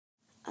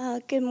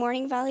Good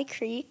morning, Valley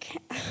Creek.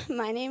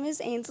 My name is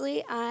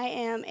Ainsley. I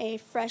am a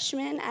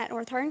freshman at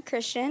North Hardin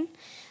Christian.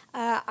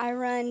 I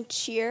run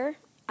cheer.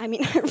 I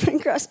run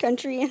cross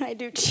country and I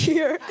do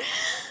cheer.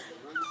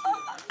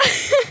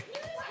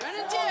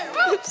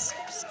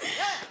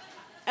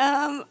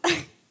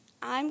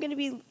 I'm going to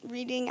be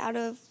reading out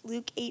of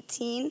Luke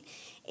 18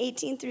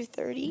 through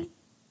 30.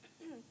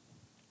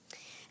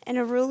 And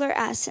a ruler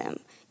asked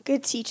him,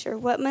 "Good teacher,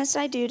 what must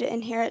I do to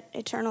inherit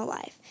eternal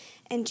life?"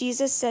 And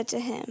Jesus said to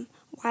him,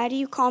 "Why do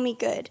you call me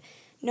good?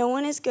 No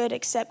one is good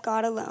except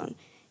God alone.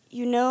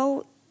 You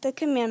know the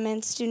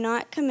commandments: do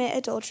not commit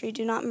adultery,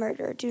 do not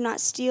murder, do not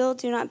steal,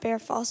 do not bear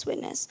false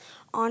witness,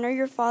 honor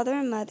your father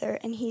and mother."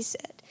 And he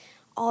said,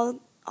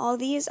 All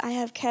these I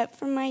have kept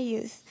from my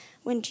youth.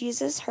 When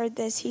Jesus heard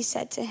this, he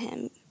said to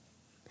him,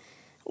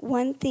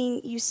 "One thing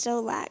you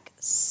still lack.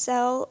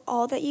 Sell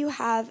all that you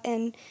have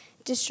and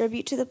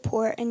distribute to the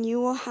poor, and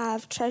you will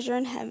have treasure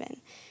in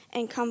heaven.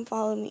 And come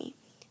follow me."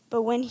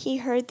 But when he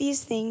heard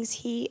these things,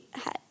 he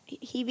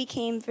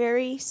became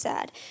very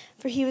sad,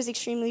 for he was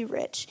extremely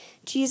rich.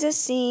 Jesus,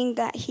 seeing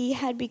that he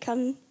had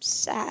become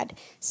sad,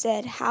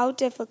 said, "How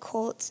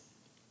difficult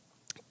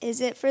is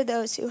it for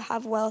those who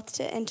have wealth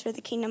to enter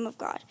the kingdom of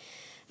God?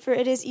 For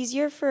it is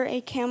easier for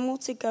a camel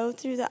to go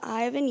through the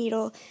eye of a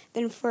needle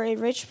than for a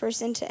rich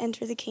person to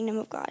enter the kingdom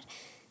of God."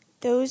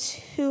 Those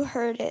who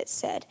heard it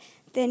said,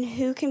 "Then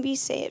who can be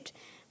saved?"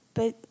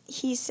 But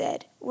he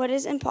said, "What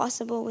is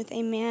impossible with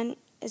a man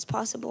is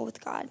possible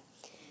with God."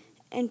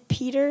 And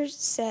Peter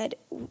said,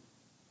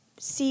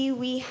 "See,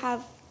 we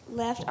have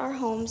left our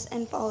homes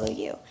and follow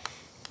you."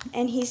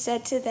 And he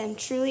said to them,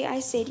 "Truly I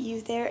say to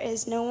you, there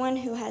is no one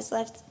who has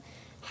left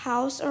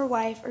house or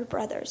wife or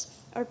brothers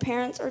or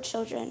parents or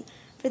children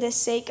for the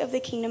sake of the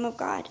kingdom of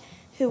God,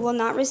 who will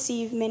not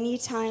receive many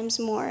times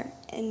more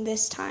in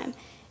this time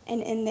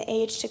and in the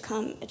age to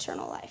come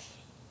eternal life."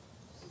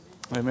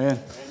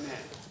 Amen.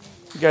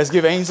 You guys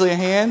give Ainsley a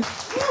hand.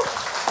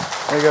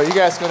 There you go. You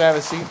guys go to have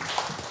a seat.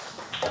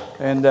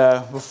 And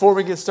before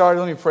we get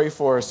started, let me pray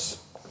for us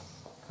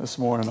this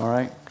morning, all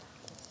right?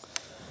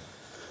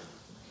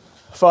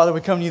 Father,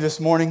 we come to you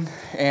this morning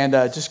and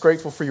just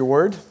grateful for your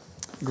word.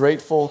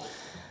 Grateful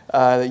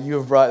that you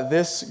have brought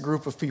this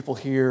group of people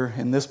here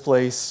in this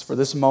place for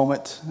this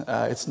moment.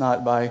 It's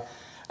not by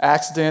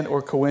accident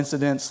or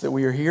coincidence that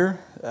we are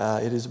here.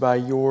 It is by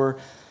your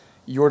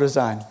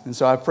design. And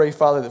so I pray,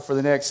 Father, that for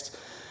the next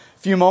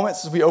few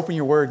moments as we open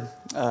your word,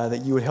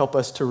 that you would help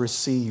us to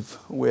receive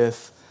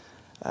with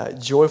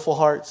joyful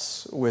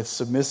hearts, with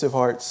submissive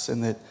hearts,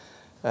 and that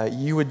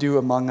you would do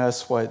among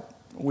us what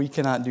we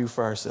cannot do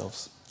for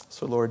ourselves.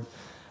 So, Lord,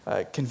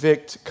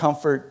 convict,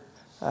 comfort,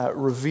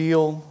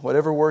 reveal,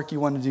 whatever work you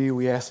want to do,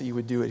 we ask that you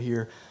would do it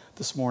here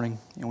this morning.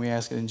 And we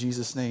ask it in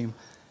Jesus' name.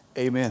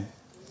 Amen.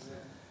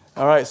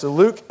 All right, so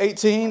Luke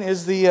 18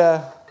 is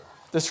the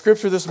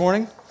scripture this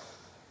morning.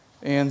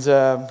 And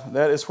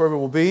that is where we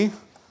will be.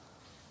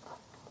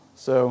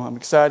 So I'm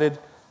excited.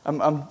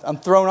 I'm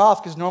thrown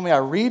off because normally I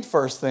read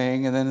first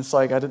thing, and then it's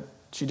like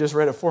she just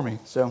read it for me.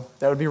 So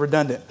that would be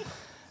redundant.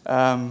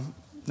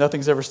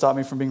 Nothing's ever stopped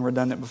me from being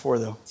redundant before,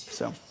 though.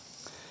 So,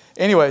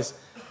 anyways,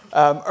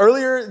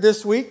 earlier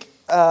this week,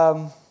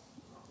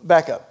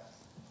 back up.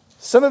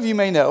 Some of you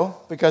may know,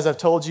 because I've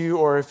told you,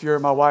 or if you're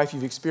my wife,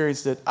 you've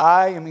experienced it,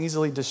 I am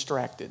easily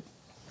distracted.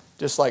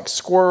 Just like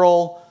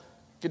squirrel,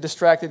 get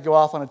distracted, go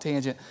off on a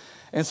tangent.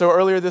 And so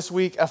earlier this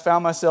week, I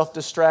found myself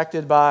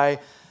distracted by,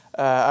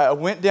 I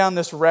went down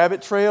this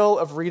rabbit trail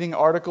of reading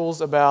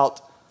articles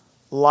about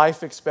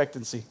life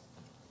expectancy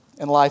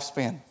and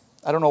lifespan.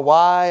 I don't know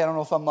why. I don't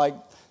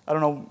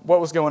know what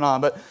was going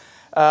on. But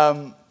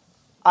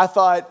I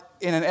thought,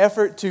 in an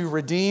effort to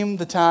redeem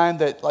the time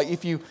that, like,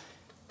 if you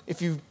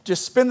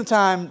just spend the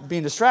time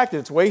being distracted,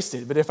 it's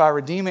wasted. But if I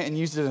redeem it and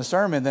use it in a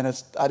sermon, then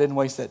I didn't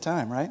waste that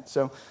time, right?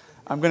 So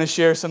I'm going to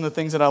share some of the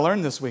things that I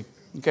learned this week,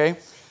 okay?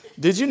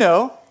 Did you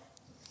know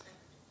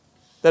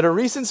that a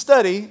recent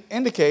study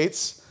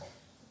indicates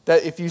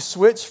that if you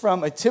switch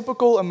from a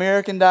typical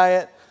American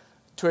diet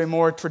to a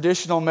more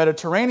traditional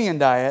Mediterranean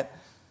diet,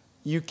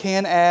 you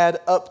can add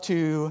up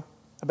to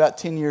about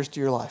 10 years to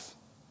your life?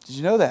 Did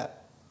you know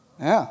that?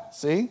 Yeah,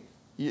 see?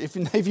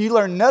 If you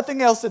learn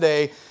nothing else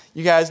today,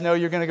 you guys know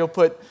you're going to go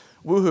put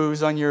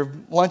woohoos on your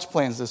lunch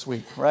plans this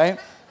week, right?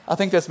 I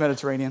think that's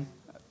Mediterranean.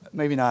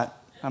 Maybe not.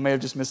 I may have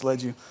just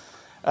misled you.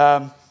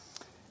 All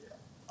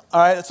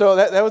right, so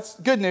that was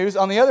good news.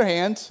 On the other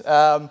hand,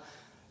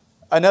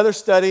 another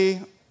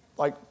study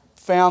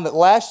found that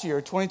last year,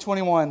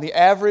 2021, the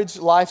average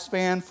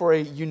lifespan for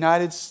a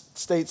United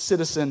States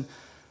citizen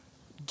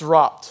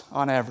dropped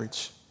on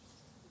average.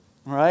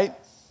 All right?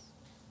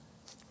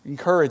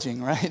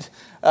 Encouraging, right?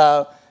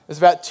 It's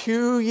about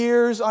 2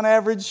 years on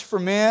average for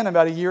men,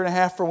 about 1.5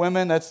 years for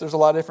women. There's a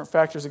lot of different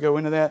factors that go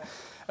into that.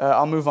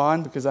 I'll move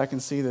on because I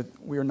can see that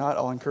we are not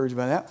all encouraged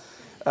by that.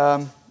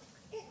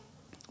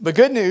 But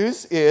good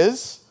news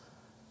is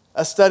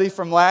a study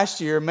from last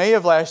year, May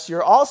of last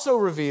year, also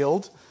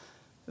revealed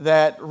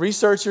that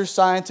researchers,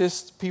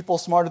 scientists, people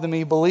smarter than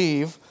me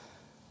believe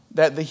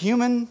that the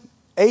human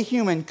a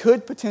human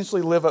could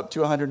potentially live up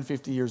to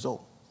 150 years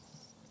old.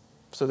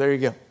 So there you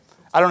go.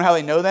 I don't know how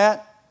they know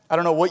that. I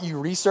don't know what you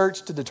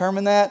researched to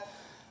determine that.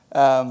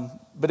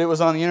 But it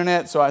was on the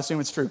internet, so I assume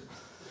it's true.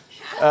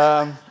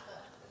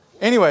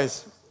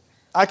 Anyways,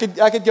 I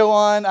could go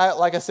on.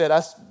 Like I said,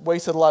 I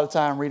wasted a lot of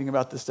time reading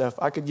about this stuff.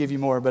 I could give you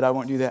more, but I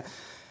won't do that.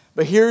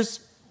 But here's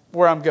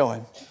where I'm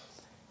going,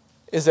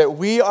 is that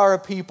we are a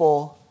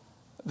people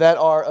that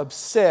are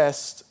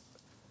obsessed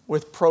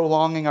with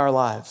prolonging our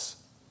lives,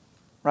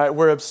 right?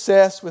 We're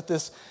obsessed with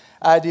this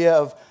idea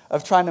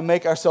of trying to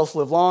make ourselves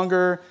live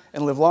longer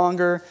and live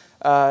longer.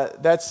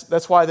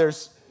 That's why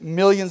there's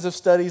millions of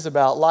studies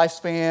about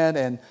lifespan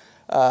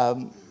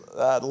and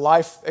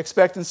life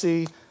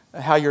expectancy,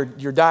 how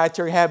your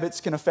dietary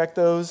habits can affect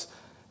those.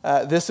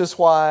 This is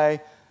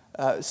why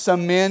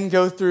some men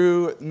go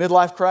through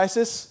midlife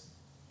crisis.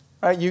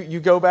 Right? You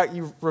go back,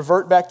 you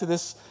revert back to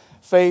this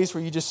phase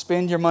where you just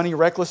spend your money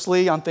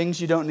recklessly on things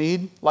you don't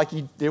need, like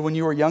you did when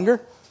you were younger.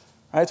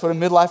 Right? That's what a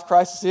midlife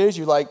crisis is.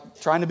 You're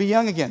like trying to be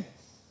young again.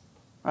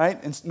 Right?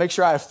 And make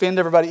sure I offend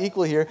everybody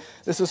equally here.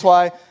 This is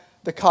why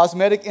the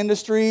cosmetic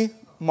industry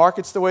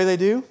markets the way they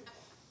do,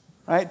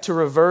 right? To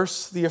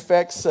reverse the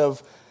effects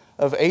of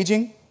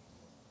aging,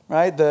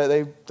 right?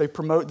 They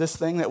promote this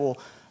thing that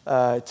will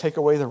take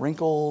away the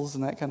wrinkles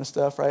and that kind of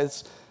stuff,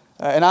 right?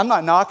 And I'm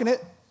not knocking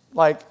it.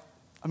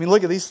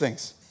 Look at these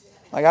things.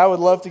 I would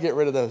love to get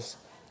rid of those.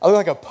 I look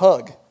like a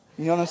pug.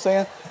 You know what I'm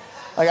saying?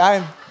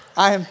 I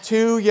am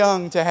too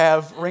young to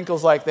have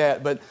wrinkles like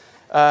that. But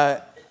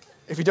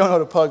if you don't know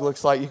what a pug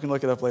looks like, you can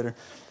look it up later.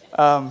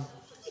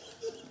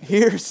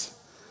 Here's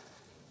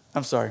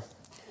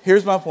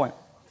my point.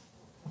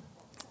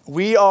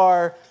 We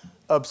are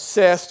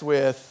obsessed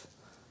with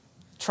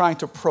trying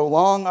to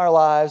prolong our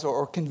lives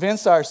or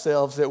convince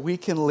ourselves that we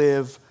can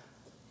live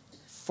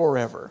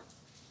forever.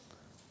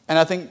 And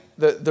I think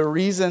the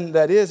reason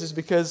that is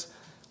because,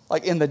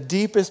 in the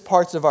deepest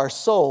parts of our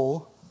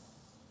soul,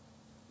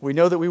 we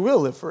know that we will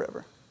live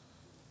forever.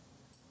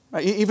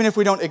 Right? Even if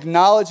we don't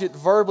acknowledge it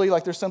verbally,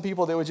 there's some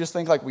people that would just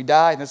think we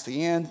die and that's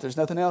the end, there's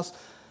nothing else.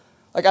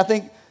 I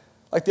think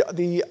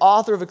the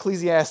author of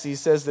Ecclesiastes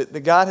says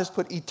that God has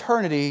put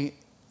eternity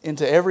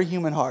into every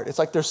human heart. It's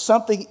there's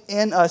something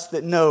in us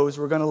that knows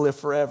we're going to live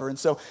forever. And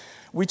so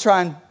we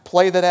try and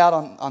play that out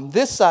on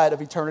this side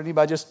of eternity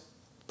by just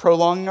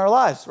prolonging our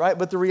lives, right?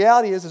 But the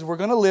reality is we're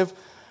going to live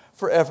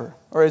forever.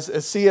 Or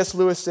as C.S.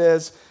 Lewis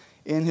says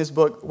in his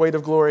book, Weight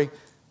of Glory,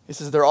 he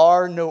says, there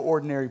are no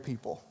ordinary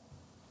people.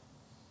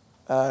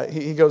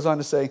 He goes on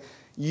to say,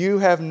 you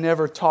have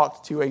never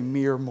talked to a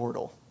mere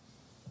mortal.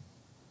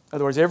 In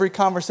other words, every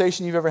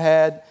conversation you've ever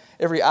had,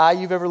 every eye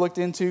you've ever looked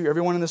into,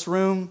 everyone in this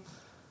room,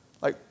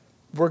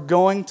 we're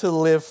going to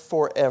live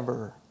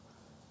forever.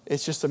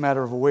 It's just a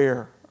matter of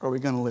where are we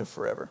going to live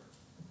forever.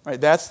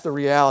 Right? That's the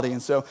reality.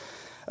 And so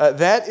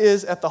that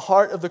is at the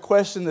heart of the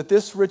question that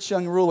this rich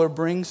young ruler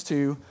brings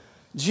to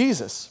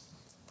Jesus.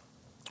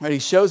 Right? He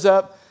shows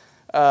up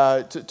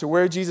to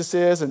where Jesus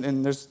is,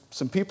 and there's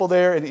some people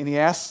there, and he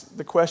asks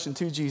the question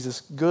to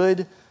Jesus,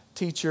 good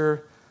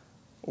teacher,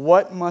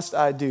 what must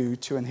I do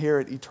to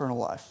inherit eternal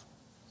life?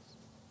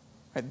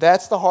 Right?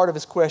 That's the heart of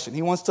his question.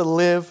 He wants to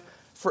live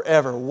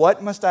forever.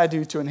 What must I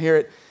do to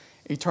inherit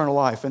eternal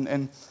life?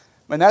 And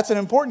that's an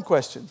important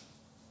question.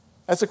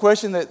 That's a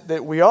question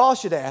that we all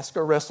should ask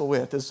or wrestle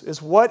with,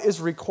 is what is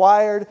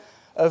required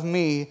of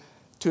me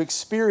to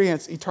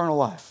experience eternal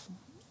life?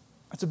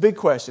 That's a big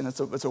question. It's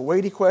a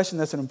weighty question.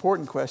 That's an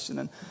important question.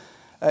 And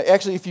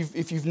actually,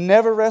 if you've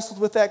never wrestled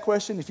with that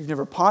question, if you've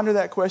never pondered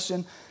that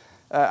question,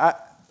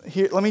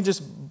 let me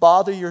just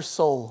bother your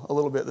soul a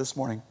little bit this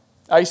morning.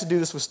 I used to do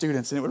this with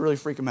students, and it would really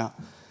freak them out.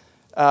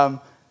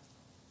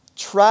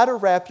 Try to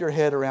wrap your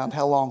head around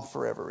how long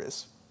forever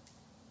is.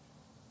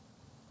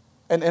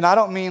 And I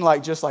don't mean oh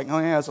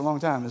yeah, it's a long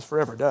time. It's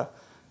forever, duh.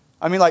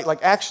 I mean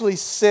actually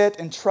sit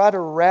and try to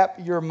wrap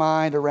your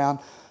mind around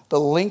the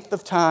length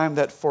of time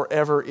that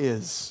forever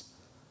is.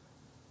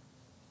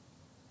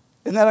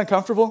 Isn't that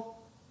uncomfortable?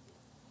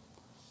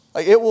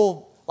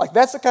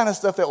 That's the kind of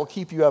stuff that will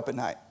keep you up at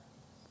night.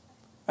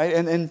 Right?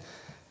 And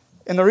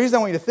the reason I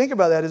want you to think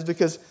about that is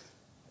because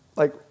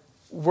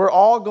we're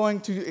all going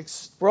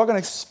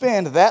to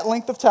spend that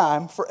length of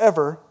time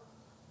forever.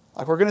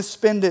 We're going to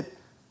spend it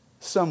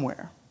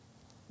somewhere.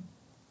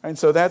 And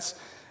so that's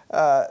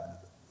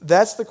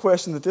the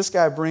question that this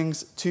guy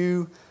brings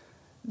to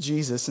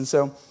Jesus. And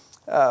so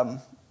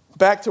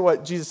back to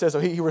what Jesus says. So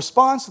he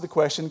responds to the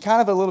question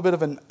kind of a little bit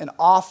of an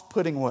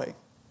off-putting way.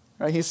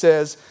 Right? He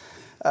says,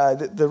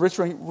 the rich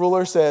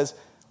ruler says,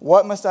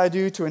 what must I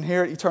do to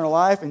inherit eternal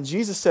life? And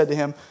Jesus said to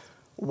him,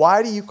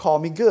 why do you call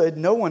me good?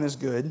 No one is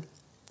good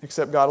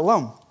except God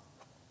alone.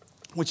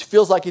 Which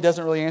feels like he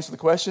doesn't really answer the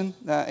question,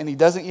 and he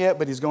doesn't yet,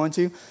 but he's going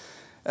to.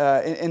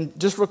 And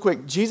just real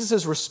quick,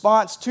 Jesus'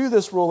 response to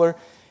this ruler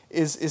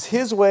is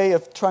his way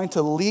of trying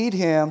to lead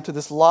him to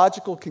this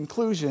logical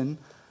conclusion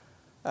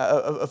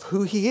of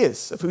who he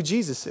is, of who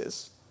Jesus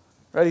is.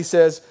 Right? He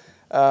says,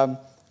 and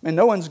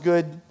no one's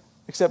good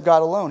except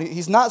God alone.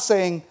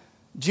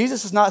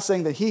 Jesus is not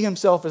saying that he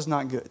himself is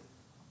not good.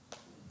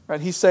 Right?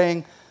 He's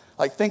saying,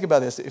 like, think about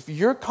this. If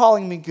you're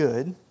calling me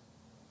good,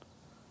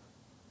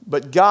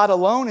 but God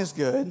alone is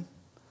good,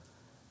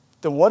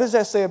 then what does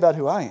that say about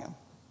who I am?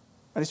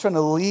 And he's trying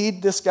to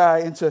lead this guy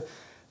into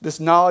this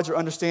knowledge or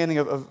understanding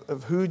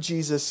of who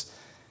Jesus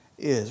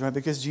is, right?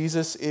 Because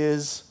Jesus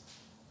is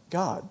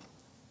God,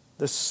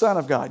 the Son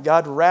of God,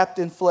 God wrapped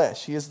in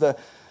flesh. He is the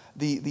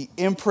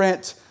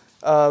imprint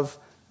of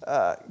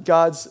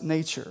God's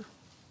nature.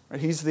 Right?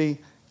 He's the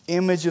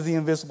image of the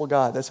invisible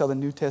God. That's how the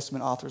New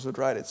Testament authors would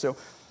write it. So,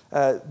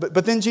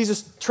 but then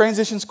Jesus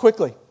transitions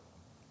quickly.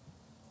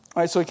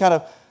 All right, so he kind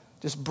of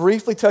just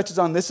briefly touches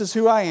on, this is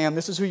who I am,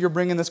 this is who you're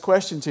bringing this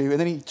question to, and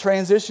then he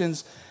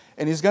transitions,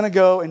 and he's going to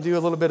go and do a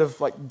little bit of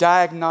like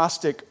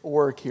diagnostic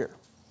work here.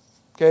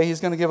 Okay,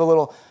 he's going to give a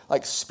little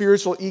like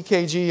spiritual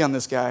EKG on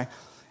this guy,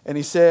 and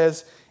he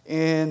says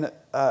in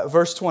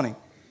verse 20, all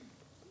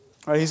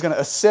right, he's going to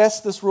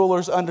assess this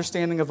ruler's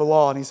understanding of the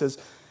law, and he says,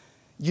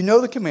 you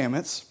know the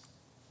commandments: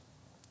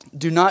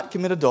 do not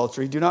commit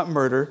adultery, do not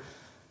murder,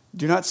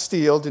 do not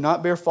steal, do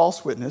not bear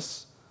false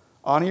witness,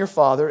 honor your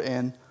father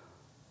and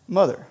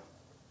mother.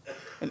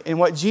 And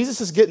what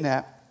Jesus is getting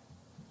at,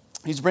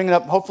 he's bringing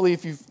up, hopefully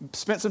if you've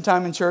spent some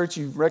time in church,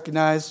 you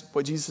recognize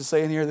what Jesus is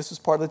saying here. This is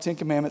part of the Ten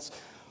Commandments.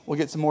 We'll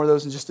get some more of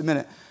those in just a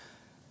minute.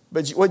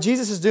 But what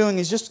Jesus is doing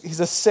is he's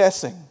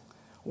assessing,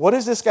 what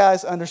is this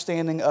guy's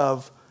understanding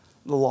of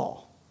the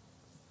law?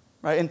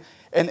 Right?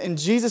 And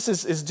Jesus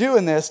is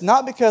doing this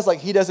not because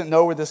like he doesn't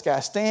know where this guy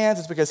stands.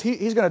 It's because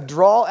he's going to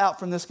draw out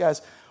from this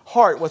guy's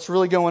heart what's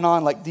really going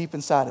on like deep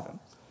inside of him.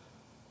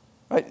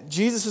 Right?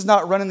 Jesus is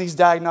not running these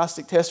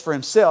diagnostic tests for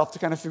himself to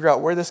kind of figure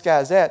out where this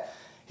guy's at.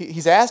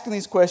 He's asking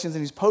these questions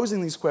and he's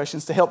posing these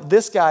questions to help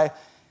this guy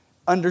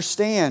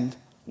understand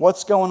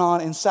what's going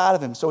on inside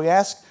of him. So he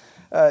asks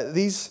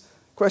these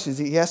questions.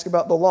 He asks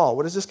about the law.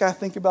 What does this guy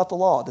think about the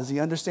law? Does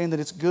he understand that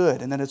it's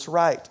good and that it's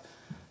right?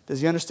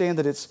 Does he understand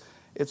that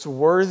it's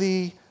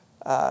worthy,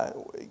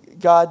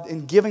 God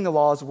in giving the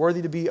law is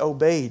worthy to be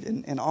obeyed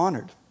and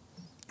honored?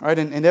 Right?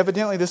 And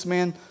evidently this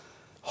man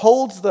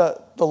holds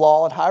the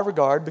law in high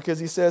regard, because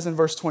he says in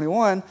verse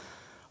 21,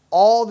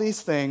 all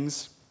these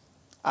things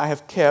I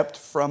have kept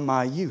from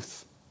my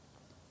youth.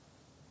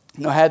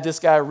 You know, had this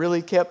guy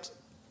really kept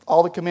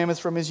all the commandments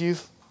from his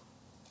youth?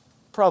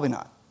 Probably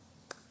not,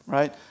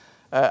 right?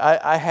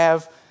 I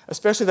have,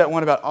 especially that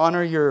one about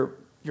honor your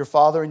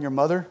father and your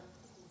mother.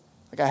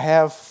 Like, I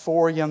have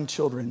 4 young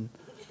children.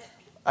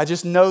 I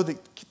just know that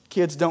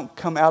kids don't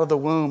come out of the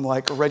womb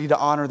like ready to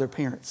honor their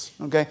parents,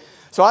 okay?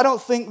 So I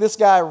don't think this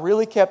guy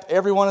really kept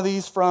every one of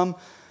these from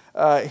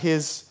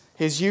his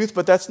youth,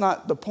 but that's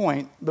not the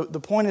point. The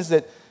point is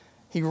that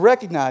he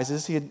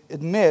recognizes, he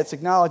admits,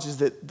 acknowledges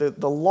that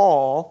the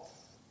law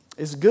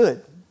is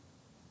good.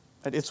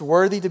 That it's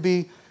worthy to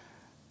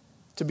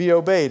be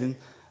obeyed. And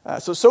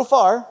so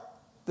far,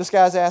 this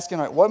guy's asking,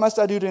 all right, what must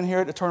I do to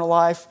inherit eternal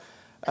life?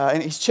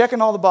 And he's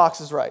checking all the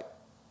boxes right.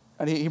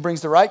 And he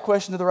brings the right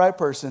question to the right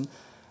person.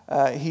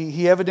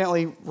 He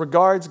evidently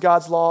regards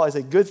God's law as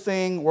a good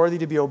thing, worthy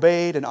to be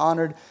obeyed and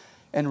honored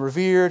and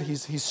revered.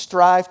 He's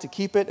strived to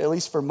keep it, at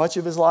least for much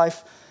of his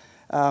life.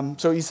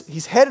 So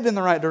he's headed in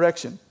the right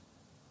direction.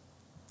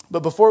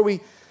 But before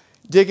we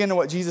dig into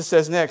what Jesus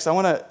says next,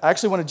 I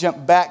actually want to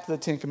jump back to the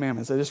Ten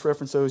Commandments. I just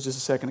referenced those just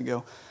a second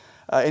ago.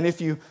 And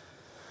if you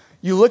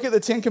look at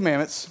the Ten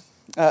Commandments,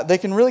 they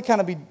can really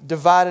kind of be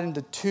divided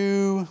into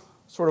 2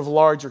 sort of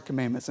larger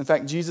commandments. In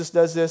fact, Jesus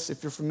does this,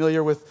 if you're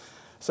familiar with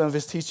some of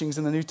his teachings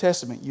in the New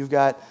Testament. You've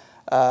got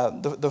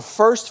the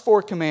first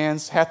 4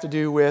 commands have to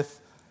do with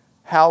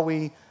how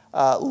we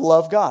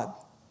love God.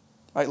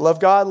 Right? Love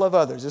God, love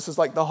others. This is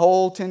like the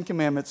whole 10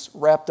 commandments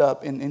wrapped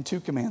up in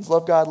 2 commands.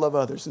 Love God, love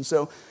others. And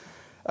so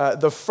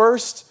the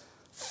first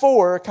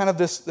 4 are kind of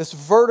this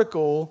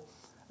vertical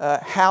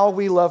how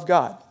we love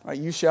God. Right?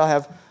 You shall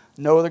have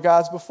no other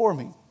gods before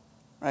me.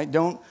 Right?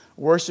 Don't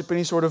worship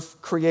any sort of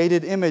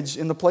created image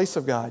in the place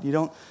of God. You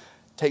don't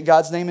take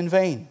God's name in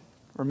vain.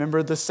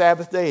 Remember the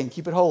Sabbath day and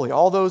keep it holy.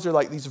 All those are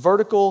like these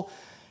vertical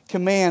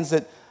commands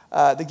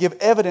that give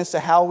evidence to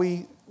how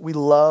we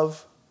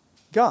love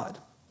God.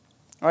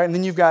 All right, and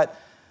then you've got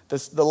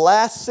the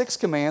last 6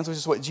 commands, which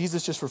is what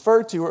Jesus just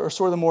referred to, are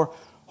sort of the more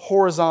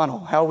horizontal,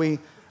 how we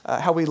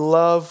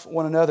love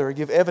one another, or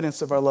give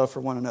evidence of our love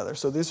for one another.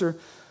 So these are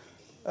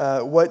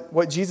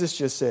what Jesus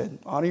just said.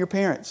 Honor your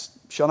parents.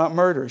 Shall not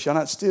murder. Shall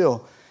not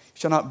steal.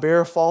 Shall not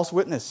bear false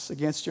witness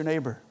against your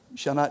neighbor.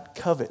 Shall not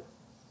covet.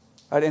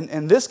 Right?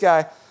 And this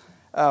guy,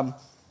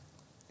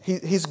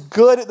 he's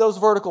good at those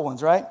vertical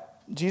ones, right?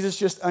 Jesus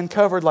just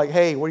uncovered like,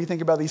 hey, what do you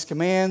think about these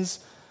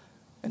commands?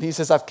 And he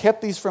says, I've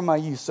kept these from my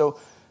youth. So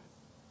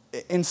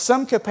in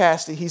some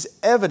capacity, he's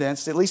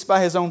evidenced, at least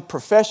by his own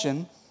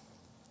profession,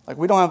 like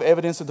we don't have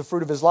evidence of the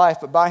fruit of his life,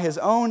 but by his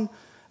own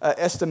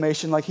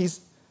estimation, like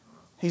he's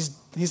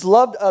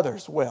loved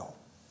others well.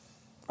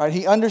 Right?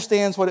 He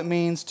understands what it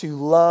means to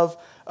love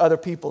other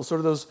people, sort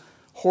of those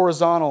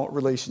horizontal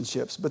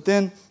relationships. But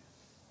then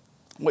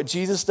what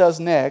Jesus does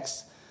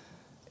next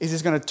is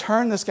he's going to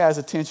turn this guy's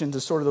attention to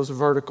sort of those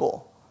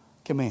vertical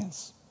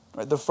commands,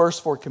 right? The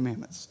first 4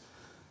 commandments.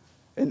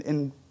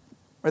 And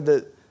Right?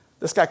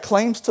 This guy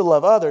claims to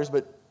love others,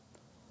 but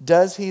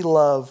does he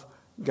love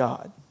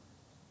God?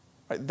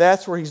 Right?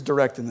 That's where he's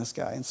directing this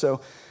guy. And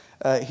so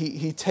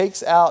he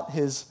takes out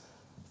his,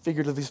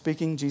 figuratively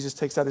speaking, Jesus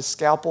takes out his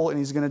scalpel and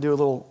he's going to do a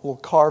little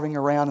carving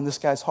around in this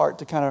guy's heart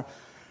to kind of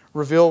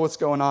reveal what's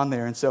going on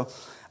there. And so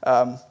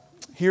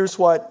here's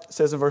what it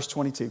says in verse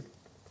 22.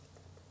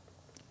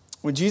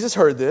 When Jesus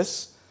heard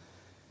this,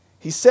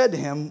 he said to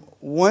him,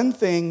 "One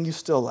thing you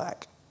still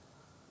lack.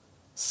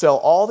 Sell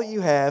all that you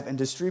have and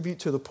distribute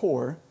to the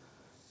poor,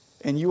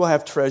 and you will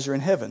have treasure in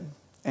heaven.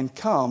 And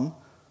come,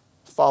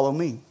 follow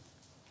me."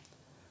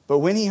 But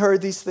when he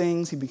heard these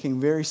things, he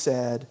became very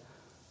sad,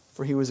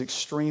 for he was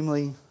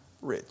extremely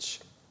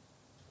rich.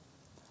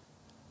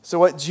 So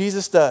what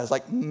Jesus does,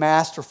 like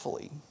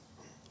masterfully,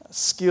 a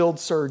skilled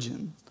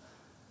surgeon,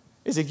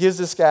 is he gives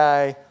this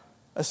guy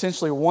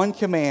essentially one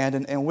command,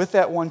 and with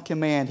that one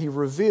command, he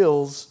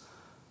reveals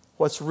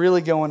what's really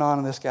going on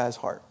in this guy's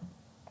heart.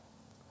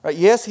 Right?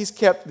 Yes, he's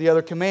kept the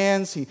other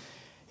commands.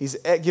 He's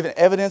given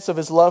evidence of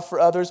his love for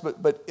others,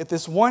 but at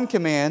this one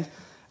command,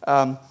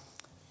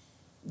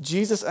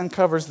 Jesus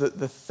uncovers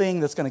the thing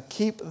that's going to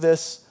keep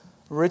this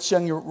rich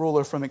young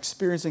ruler from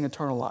experiencing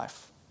eternal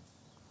life.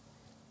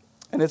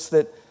 And it's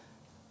that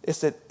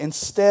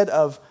instead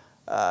of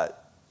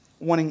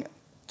wanting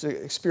to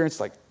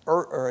experience like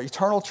or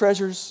eternal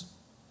treasures,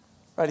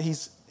 right?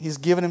 He's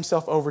given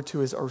himself over to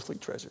his earthly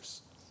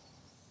treasures.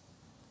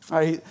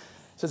 Right? He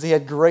says he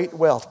had great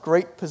wealth,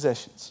 great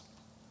possessions.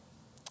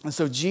 And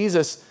so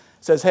Jesus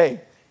says,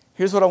 "Hey,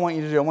 here's what I want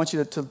you to do. I want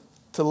you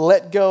to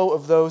let go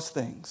of those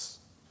things."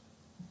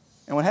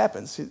 And what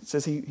happens? It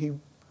says he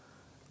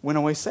went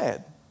away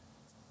sad.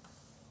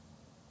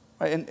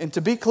 Right? And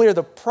to be clear,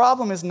 the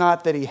problem is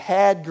not that he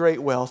had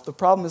great wealth. The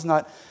problem is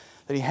not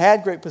that he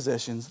had great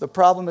possessions. The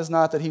problem is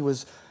not that he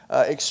was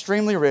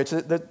extremely rich.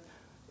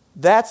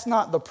 That's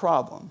not the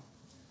problem.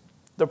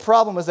 The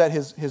problem is that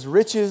his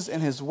riches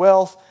and his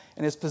wealth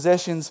and his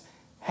possessions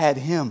had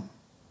him.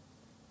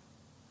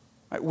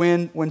 Right?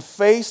 When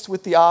faced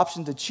with the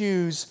option to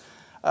choose,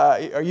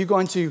 are you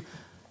going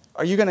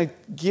to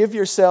give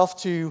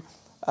yourself to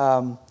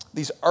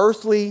these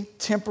earthly,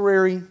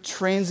 temporary,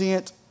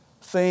 transient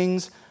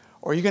things,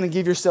 or are you going to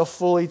give yourself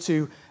fully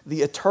to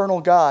the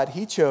eternal God?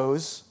 He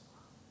chose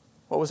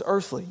what was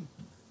earthly,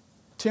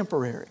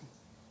 temporary.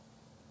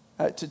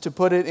 To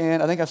put it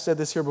in, I think I've said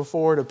this here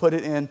before, to put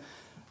it in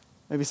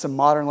maybe some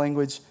modern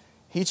language,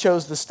 he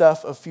chose the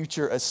stuff of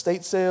future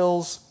estate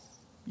sales,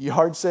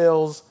 yard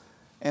sales,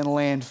 and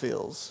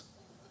landfills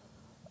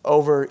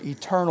over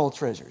eternal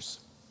treasures.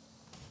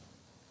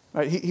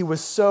 Right? He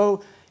was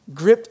so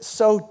gripped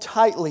so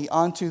tightly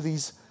onto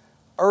these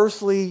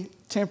earthly,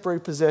 temporary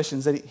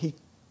possessions that he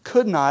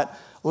could not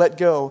let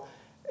go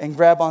and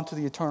grab onto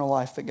the eternal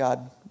life that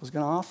God was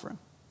going to offer him.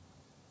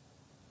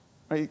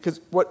 Right? Because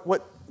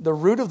what the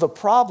root of the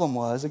problem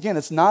was, again,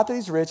 it's not that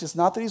he's rich, it's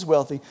not that he's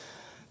wealthy.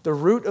 The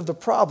root of the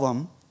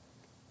problem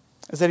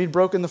is that he'd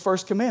broken the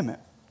first commandment.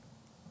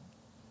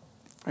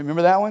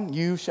 Remember that one?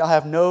 "You shall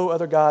have no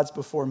other gods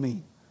before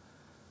me."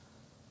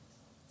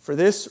 For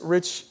this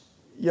rich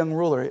young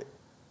ruler,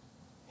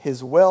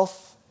 his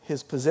wealth,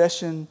 his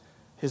possession,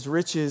 his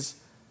riches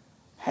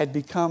had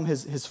become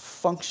his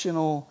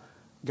functional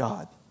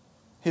God,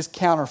 his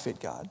counterfeit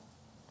God.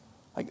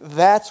 Like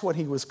that's what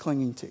he was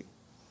clinging to.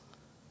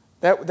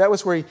 That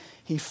was where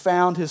he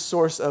found his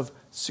source of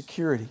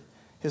security,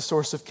 his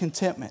source of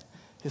contentment,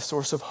 his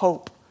source of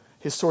hope,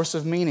 his source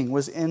of meaning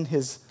was in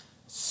his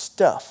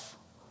stuff.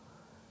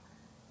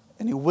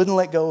 And he wouldn't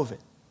let go of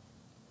it.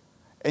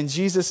 And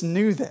Jesus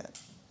knew that.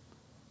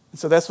 And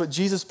so that's what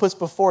Jesus puts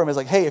before him. Is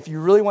like, hey, if you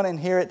really want to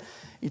inherit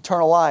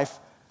eternal life,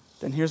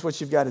 then here's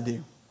what you've got to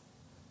do.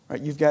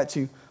 Right? You've got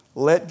to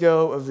let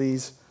go of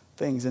these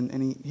things.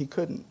 And he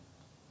couldn't.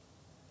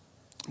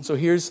 And so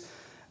here's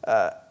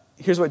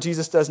what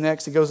Jesus does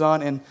next. He goes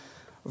on in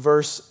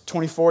verse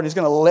 24, and he's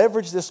going to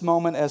leverage this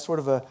moment as sort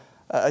of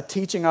a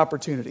teaching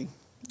opportunity.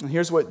 And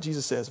here's what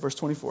Jesus says, verse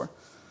 24.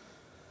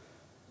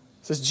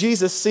 It says,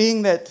 Jesus,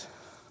 seeing that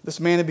this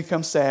man had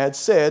become sad,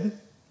 said,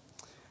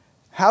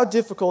 "How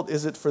difficult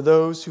is it for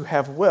those who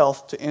have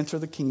wealth to enter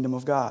the kingdom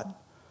of God?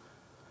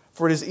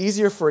 For it is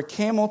easier for a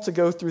camel to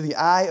go through the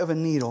eye of a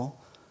needle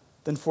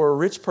than for a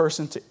rich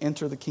person to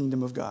enter the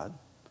kingdom of God."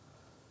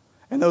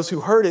 And those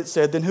who heard it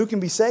said, "Then who can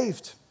be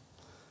saved?"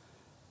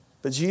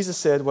 But Jesus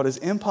said, "What is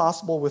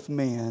impossible with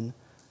man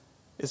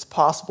is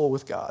possible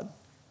with God."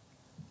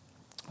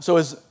 So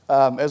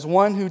as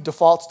one who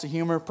defaults to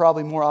humor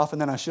probably more often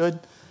than I should,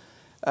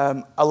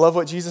 I love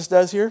what Jesus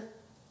does here.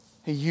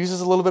 He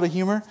uses a little bit of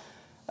humor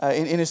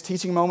in his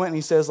teaching moment, and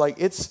he says, like,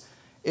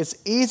 it's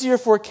easier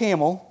for a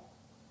camel,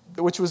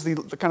 which was the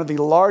kind of the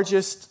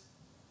largest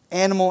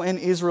animal in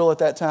Israel at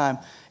that time.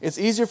 It's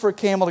easier for a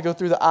camel to go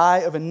through the eye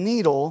of a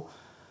needle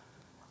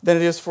than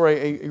it is for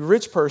a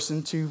rich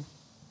person to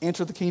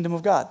enter the kingdom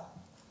of God.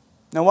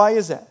 Now, why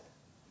is that?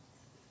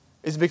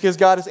 Is it because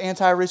God is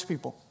anti-rich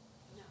people?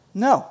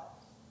 No.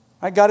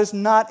 Right? God is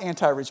not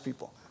anti-rich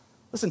people.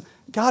 Listen,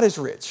 God is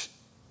rich.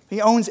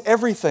 He owns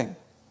everything.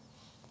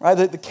 right?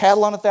 The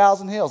cattle on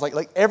 1,000 hills,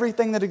 like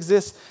everything that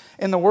exists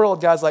in the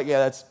world, God's like,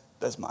 yeah,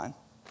 that's mine,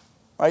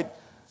 right?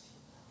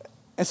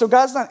 And so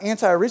God's not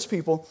anti-rich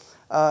people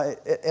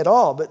at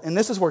all, and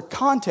this is where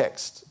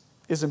context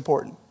is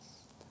important,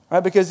 right?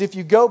 Because if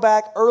you go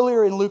back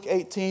earlier in Luke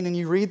 18 and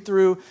you read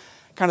through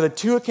kind of the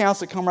two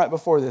accounts that come right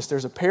before this,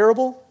 there's a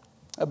parable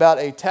about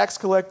a tax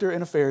collector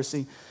and a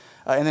Pharisee,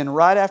 and then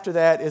right after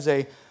that is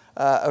a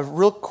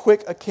real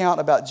quick account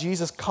about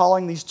Jesus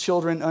calling these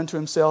children unto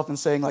himself and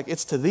saying, like,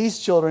 it's to these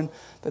children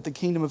that the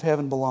kingdom of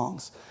heaven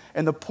belongs.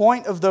 And the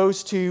point of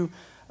those two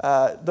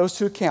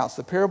accounts,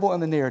 the parable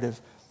and the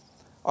narrative,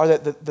 are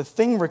that the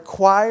thing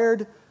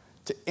required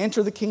to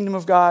enter the kingdom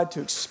of God,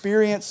 to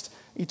experience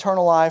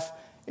eternal life,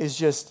 is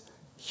just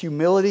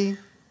humility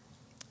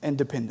and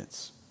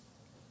dependence.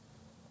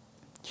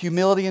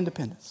 Humility and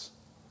dependence.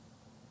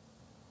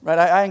 Right?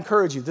 I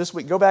encourage you this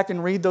week, go back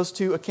and read those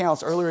two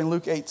accounts earlier in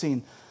Luke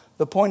 18.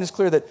 The point is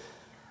clear that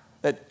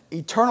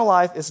eternal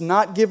life is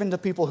not given to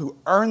people who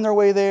earn their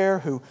way there,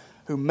 who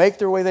make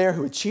their way there,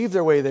 who achieve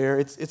their way there.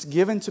 It's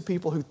given to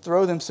people who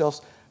throw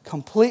themselves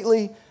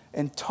completely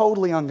and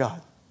totally on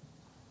God.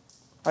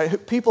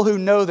 Right? People who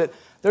know that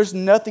there's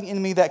nothing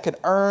in me that could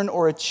earn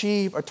or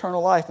achieve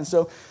eternal life. And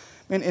so,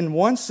 in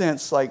one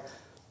sense, like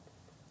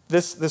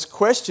this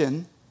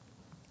question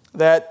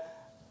that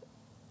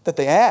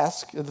they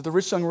ask, that the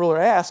rich young ruler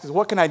asks, is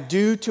what can I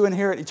do to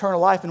inherit eternal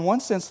life? In one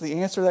sense,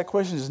 the answer to that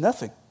question is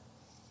nothing.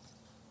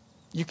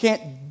 You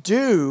can't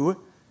do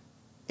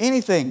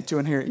anything to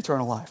inherit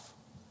eternal life.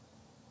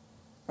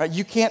 Right?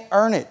 You can't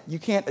earn it. You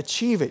can't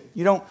achieve it.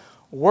 You don't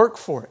work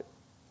for it.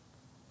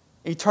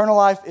 Eternal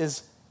life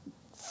is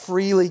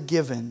freely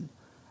given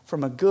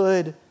from a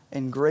good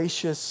and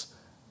gracious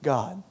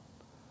God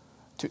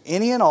to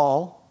any and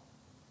all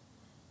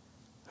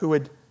who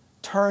would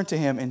turn to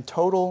him in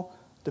total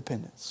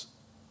dependence.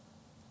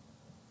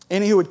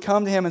 Any who would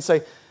come to him and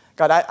say,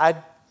 God,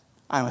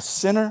 I'm a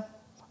sinner.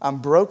 I'm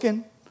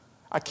broken.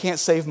 I can't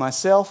save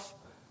myself.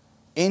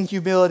 In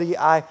humility,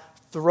 I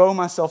throw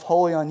myself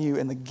wholly on you,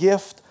 and the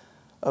gift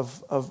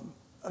of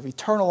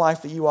eternal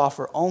life that you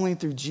offer only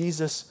through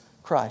Jesus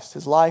Christ,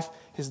 his life,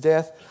 his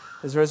death,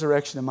 his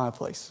resurrection in my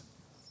place.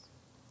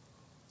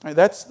 Right,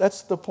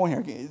 that's the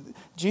point here.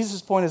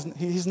 Jesus' point is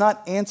he's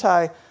not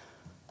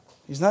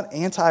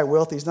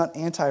anti-wealthy, he's not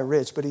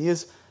anti-rich, but he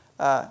is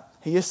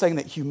saying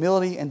that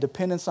humility and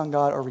dependence on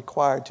God are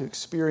required to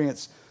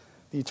experience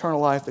the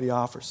eternal life that he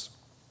offers.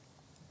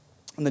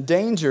 And the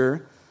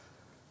danger,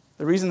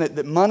 the reason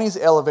that money's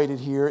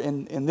elevated here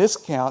in this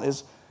account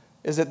is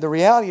that the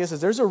reality is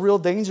there's a real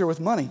danger with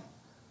money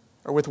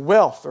or with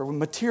wealth or with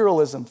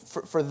materialism.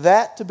 For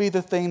that to be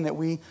the thing that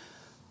we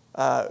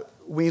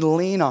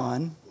lean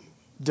on,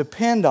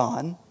 depend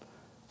on,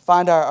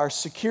 find our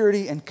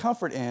security and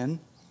comfort in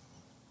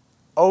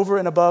over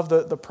and above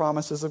the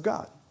promises of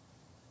God.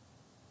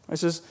 And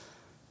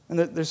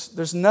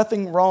there's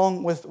nothing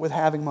wrong with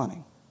having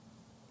money.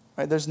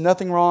 Right? There's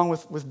nothing wrong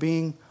with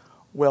being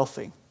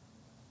wealthy.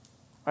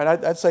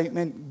 Right? I'd say,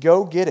 man,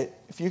 go get it.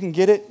 If you can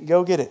get it,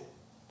 go get it.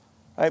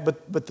 Right?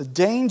 But the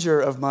danger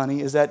of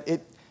money is that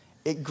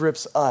it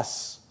grips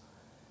us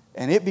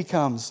and it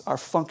becomes our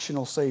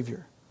functional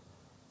savior.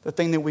 The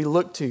thing that we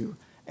look to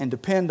and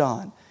depend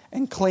on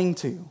and cling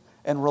to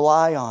and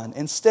rely on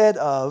instead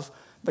of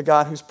the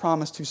God who's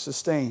promised to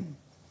sustain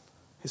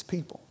his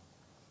people.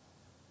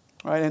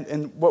 Right?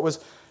 And what was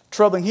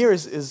troubling here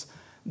is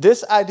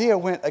this idea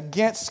went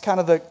against kind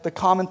of the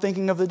common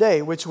thinking of the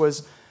day, which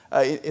was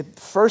in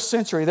first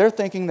century, they're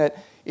thinking that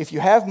if you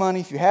have money,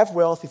 if you have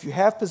wealth, if you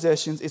have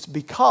possessions, it's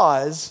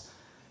because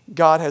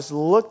God has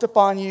looked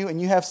upon you and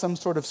you have some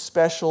sort of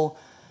special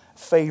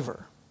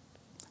favor.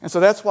 And so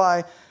that's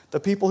why the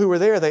people who were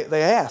there,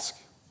 they ask.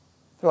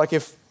 They're like,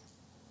 if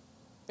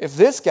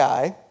this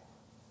guy,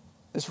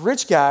 this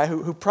rich guy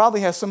who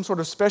probably has some sort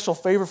of special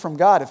favor from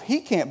God, if he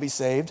can't be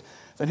saved,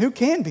 then who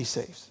can be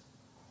saved?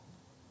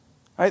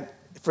 Right?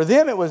 For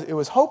them, it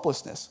was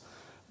hopelessness.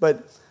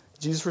 But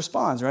Jesus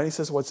responds, right? He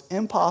says, what's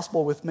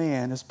impossible with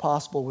man is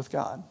possible with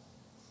God.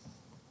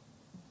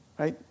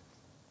 Right?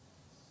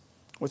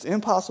 What's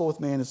impossible with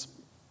man is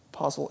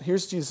possible.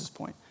 Here's Jesus'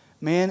 point.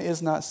 Man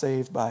is not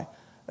saved by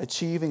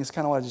achieving. It's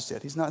kind of what I just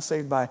said. He's not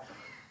saved by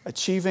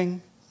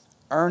achieving,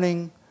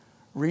 earning,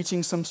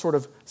 reaching some sort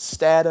of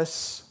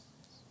status.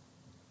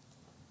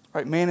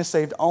 Right? Man is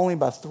saved only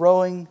by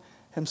throwing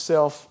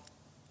himself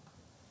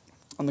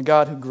on the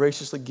God who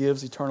graciously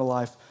gives eternal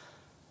life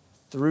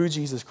through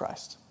Jesus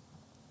Christ.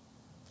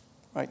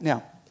 Right?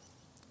 Now,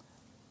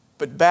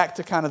 but back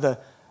to kind of the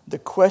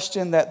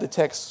question that the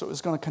text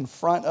is going to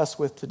confront us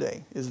with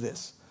today is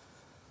this.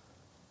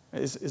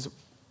 Is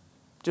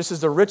just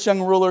as the rich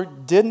young ruler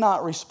did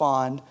not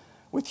respond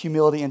with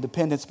humility and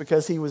dependence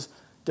because he was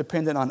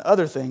dependent on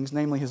other things,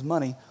 namely his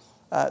money,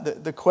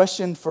 the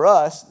question for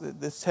us that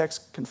this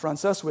text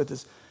confronts us with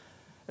is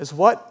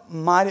what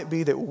might it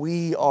be that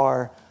we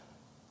are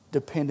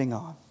depending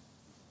on?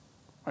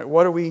 Right?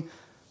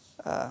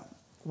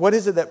 What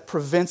is it that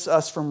prevents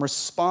us from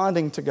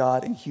responding to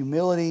God in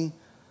humility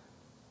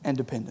and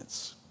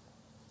dependence?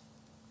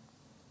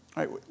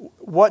 Right?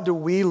 What do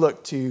we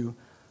look to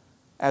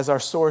as our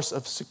source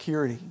of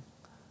security,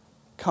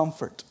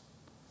 comfort?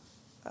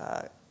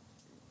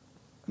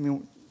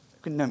 We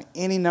can name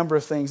any number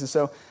of things. And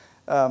so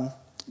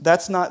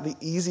that's not the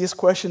easiest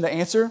question to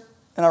answer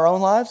in our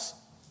own lives.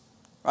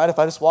 Right? If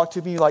I just walk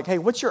to you like, hey,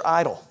 what's your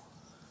idol?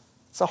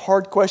 It's a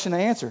hard question to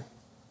answer.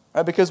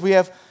 Right? Because we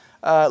have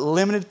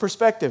limited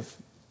perspective.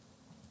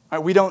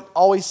 Right? We don't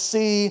always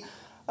see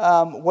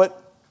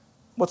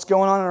what's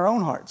going on in our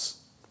own hearts.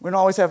 We don't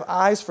always have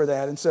eyes for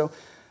that. And so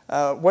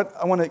what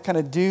I want to kind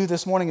of do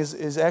this morning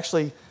is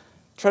actually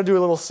try to do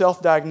a little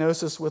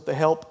self-diagnosis with the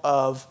help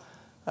of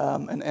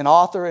an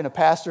author and a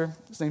pastor.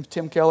 His name's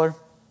Tim Keller.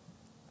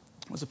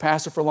 Was a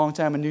pastor for a long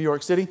time in New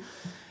York City.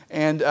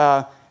 And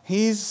I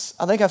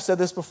think I've said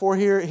this before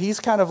here, he's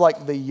kind of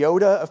like the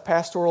Yoda of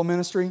pastoral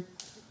ministry.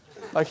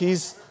 Like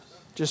he's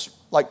just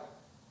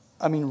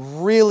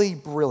really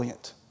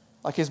brilliant.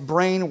 Like his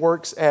brain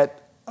works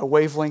at a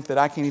wavelength that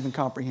I can't even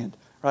comprehend,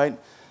 right?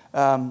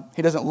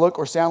 He doesn't look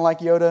or sound like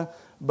Yoda,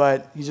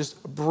 but he's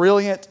just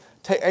brilliant,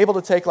 able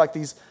to take like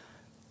these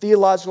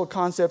theological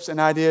concepts and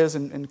ideas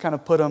and kind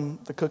of put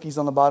the cookies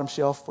on the bottom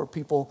shelf where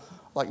people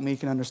like me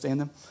can understand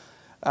them.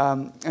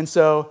 And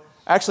so,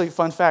 actually,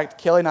 fun fact,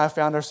 Kelly and I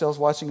found ourselves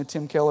watching a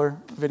Tim Keller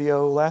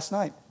video last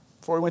night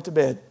before we went to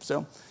bed.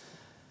 So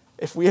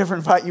if we ever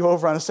invite you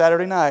over on a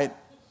Saturday night,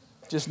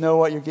 just know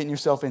what you're getting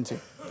yourself into,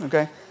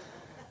 okay?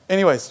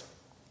 Anyways,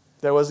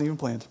 that wasn't even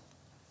planned.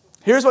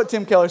 Here's what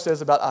Tim Keller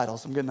says about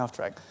idols. I'm getting off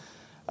track.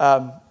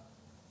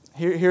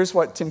 Here's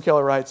what Tim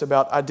Keller writes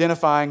about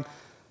identifying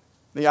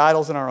the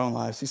idols in our own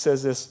lives. He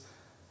says this: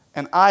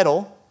 an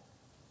idol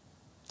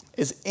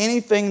is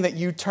anything that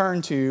you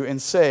turn to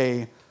and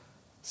say,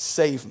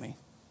 save me.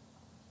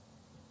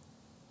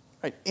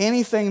 Right?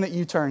 Anything that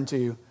you turn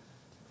to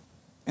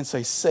and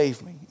say,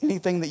 save me.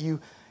 Anything that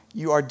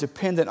you are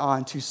dependent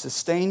on to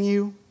sustain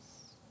you,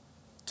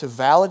 to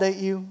validate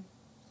you,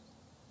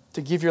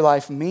 to give your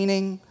life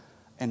meaning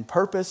and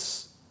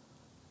purpose.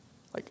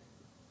 Like,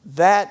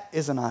 that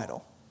is an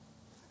idol.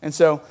 And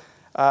so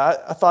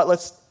I thought,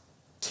 let's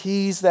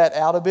tease that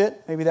out a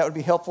bit. Maybe that would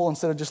be helpful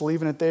instead of just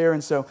leaving it there.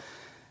 And so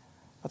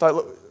I thought,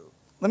 look,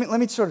 let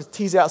me sort of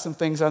tease out some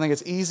things I think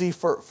it's easy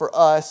for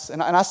us,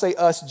 and I say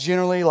us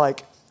generally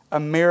like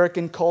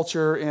American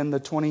culture in the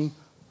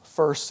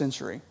 21st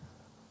century,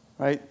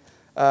 right?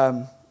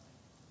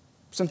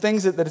 Some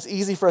things that it's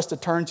easy for us to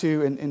turn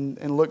to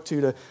and look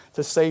to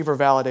save or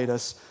validate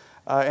us.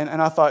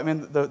 And I thought,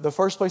 the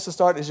first place to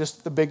start is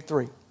just the big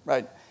three,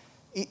 right?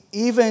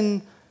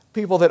 Even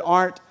people that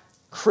aren't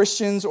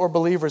Christians or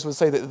believers would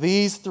say that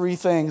these three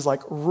things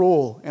like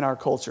rule in our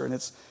culture, and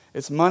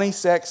it's money,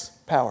 sex,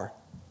 power.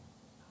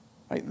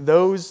 Right?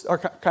 Those are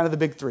kind of the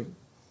big three.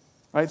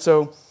 Right?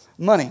 So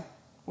money,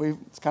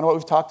 it's kind of what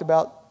we've talked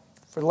about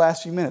for the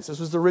last few minutes. This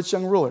was the rich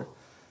young ruler.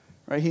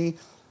 Right?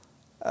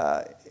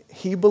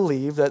 He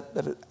believed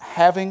that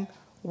having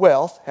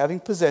wealth, having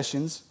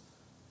possessions,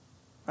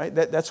 right,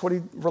 that's what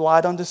he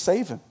relied on to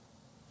save him.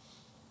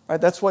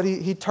 Right? That's what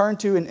he turned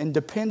to and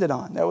depended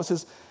on. That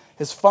was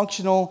his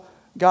functional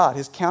God,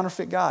 his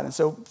counterfeit God. And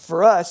so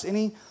for us,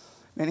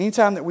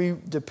 anytime that we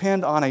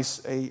depend on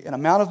an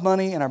amount of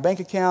money in our bank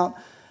account,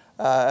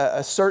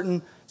 a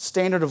certain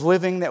standard of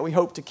living that we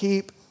hope to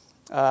keep,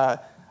 a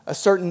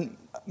certain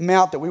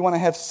amount that we want to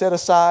have set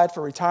aside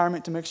for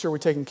retirement to make sure we're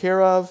taken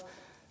care of,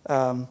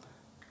 a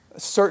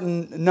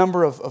certain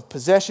number of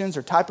possessions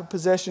or type of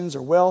possessions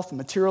or wealth and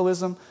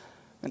materialism,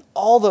 and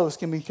all those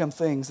can become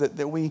things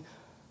that we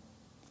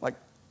like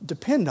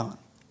depend on.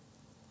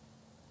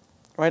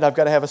 Right? I've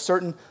got to have a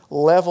certain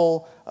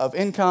level of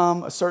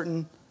income,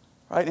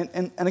 right?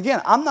 And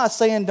again, I'm not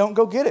saying don't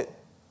go get it.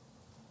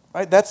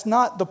 Right? That's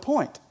not the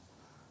point.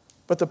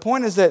 But the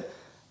point is that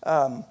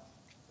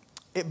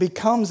it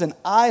becomes an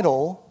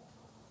idol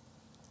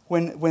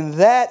when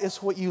that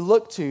is what you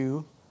look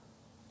to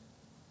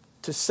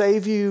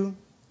save you,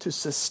 to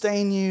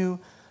sustain you,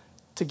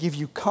 to give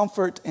you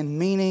comfort and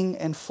meaning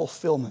and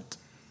fulfillment.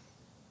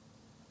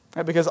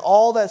 Right? Because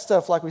all that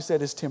stuff, like we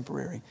said, is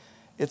temporary.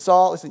 It's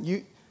all, listen,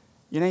 you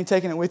ain't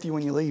taking it with you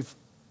when you leave.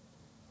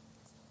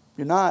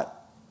 You're not.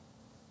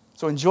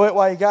 So enjoy it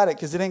while you got it,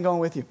 because it ain't going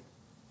with you.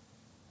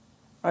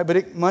 Right?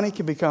 But money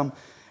can become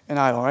an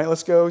idol. Right?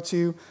 Let's go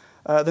to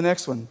the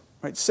next one.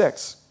 Right?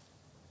 Sex.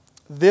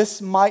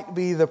 This might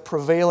be the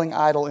prevailing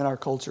idol in our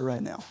culture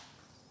right now.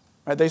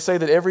 Right? They say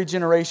that every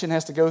generation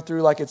has to go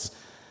through like it's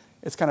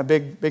kind of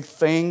big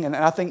thing, and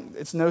I think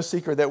it's no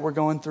secret that we're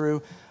going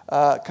through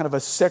kind of a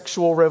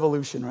sexual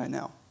revolution right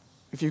now,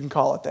 if you can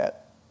call it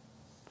that.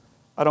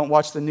 I don't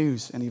watch the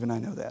news, and even I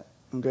know that.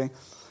 Okay,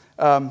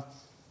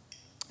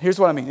 here's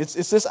what I mean. It's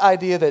this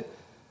idea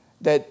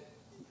that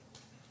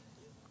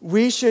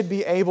we should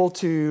be able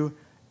to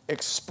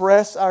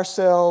express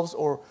ourselves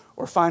or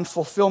find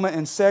fulfillment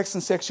in sex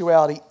and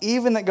sexuality,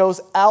 even that goes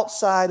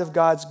outside of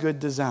God's good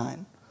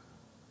design,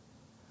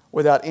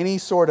 without any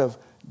sort of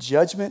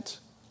judgment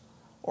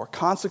or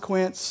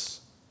consequence.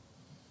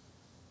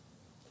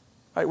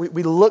 Right?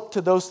 We look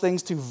to those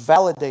things to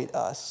validate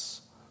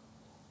us.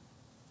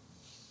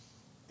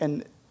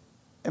 And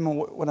I mean,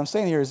 what I'm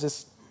saying here is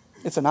this,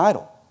 it's an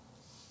idol.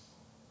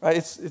 Right?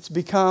 It's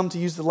become, to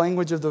use the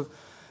language of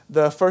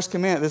the first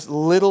commandment, this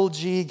little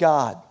g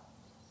God.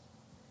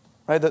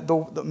 Right? The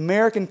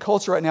American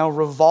culture right now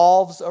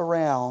revolves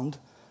around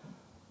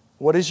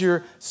what is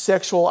your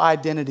sexual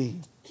identity?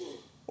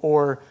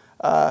 Or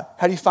how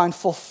do you find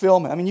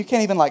fulfillment? I mean, you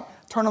can't even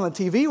turn on the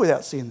TV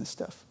without seeing this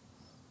stuff.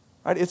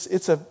 Right?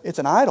 It's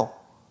an idol.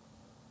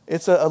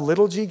 It's a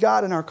little g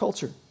God in our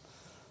culture.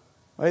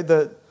 Right?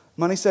 The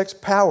money, sex,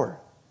 power.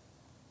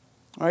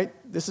 Right?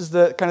 This is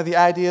the kind of the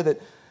idea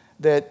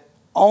that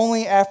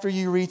only after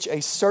you reach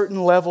a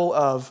certain level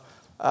of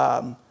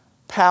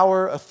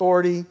power,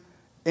 authority,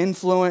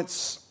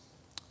 influence,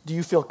 do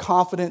you feel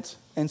confident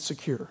and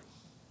secure.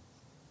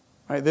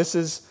 Right? This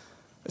is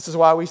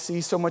why we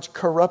see so much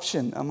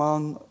corruption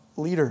among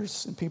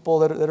leaders and people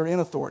that are in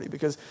authority,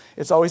 because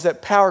it's always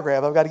that power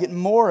grab. I've got to get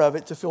more of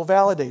it to feel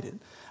validated.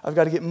 I've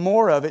got to get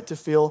more of it to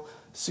feel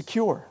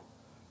secure.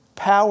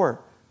 Power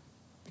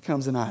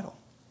becomes an idol.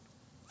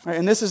 Right?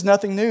 And this is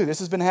nothing new. This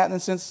has been happening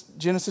since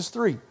Genesis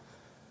 3.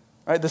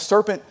 Right? The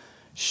serpent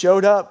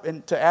showed up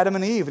to Adam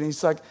and Eve, and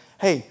he's like,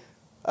 hey,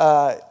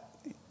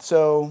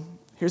 so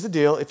here's the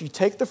deal. If you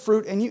take the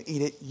fruit and you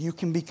eat it, you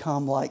can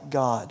become like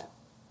God.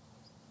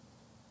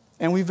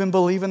 And we've been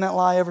believing that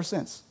lie ever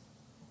since.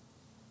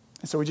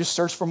 And so we just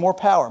search for more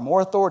power,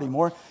 more authority,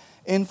 more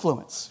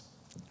influence.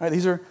 Right?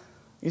 These are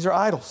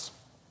idols.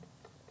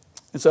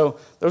 And so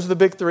those are the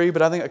big three,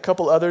 but I think a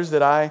couple others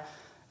that I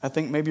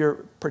think maybe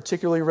are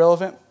particularly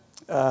relevant.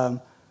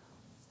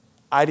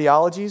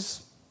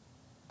 Ideologies.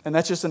 And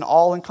that's just an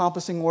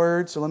all-encompassing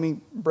word, so let me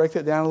break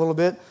that down a little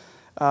bit.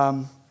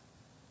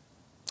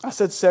 I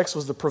said sex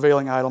was the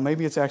prevailing idol.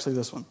 Maybe it's actually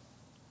this one.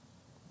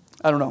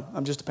 I don't know.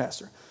 I'm just a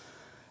pastor.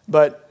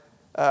 But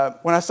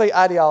when I say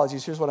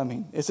ideologies, here's what I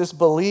mean. It's this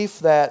belief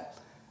that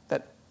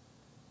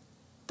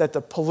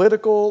the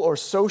political or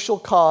social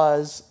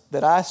cause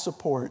that I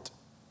support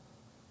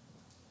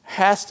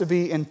has to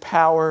be in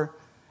power,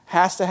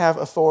 has to have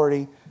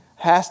authority,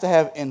 has to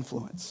have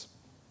influence.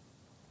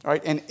 All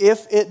right? And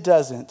if it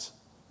doesn't,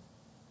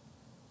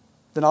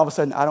 then all of a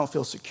sudden I don't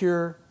feel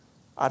secure,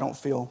 I don't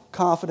feel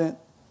confident.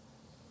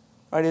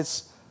 Right?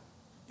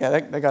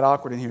 That got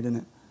awkward in here, didn't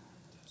it?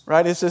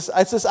 Right? It's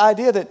this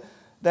idea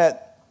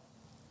that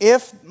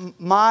if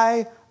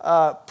my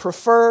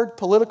preferred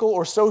political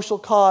or social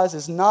cause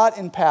is not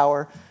in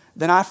power,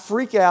 then I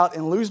freak out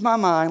and lose my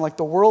mind like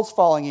the world's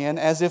falling in,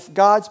 as if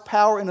God's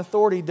power and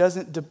authority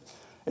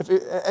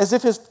as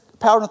if His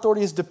power and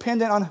authority is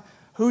dependent on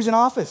who's in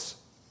office.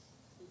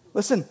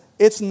 Listen,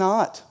 it's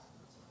not.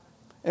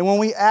 And when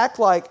we act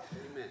like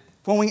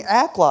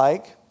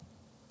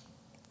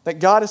that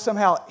God is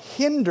somehow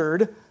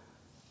hindered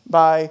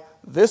by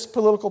this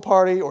political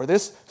party or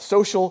this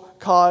social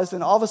cause,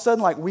 then all of a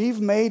sudden, we've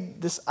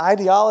made this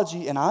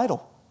ideology an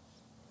idol.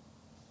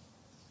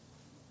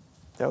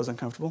 That was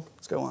uncomfortable.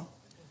 Let's go on.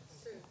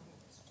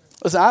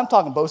 Listen, I'm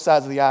talking both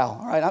sides of the aisle.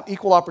 All right, I'm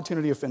equal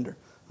opportunity offender.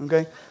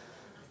 Okay,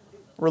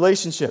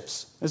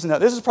 relationships. This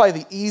is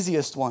probably the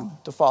easiest one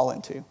to fall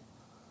into.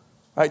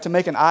 Right, to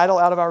make an idol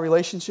out of our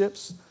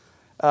relationships.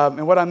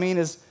 And what I mean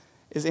is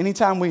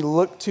anytime we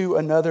look to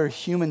another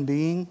human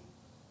being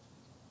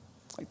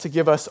to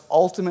give us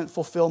ultimate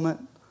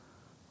fulfillment,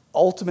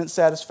 ultimate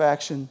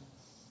satisfaction,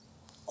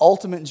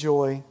 ultimate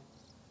joy,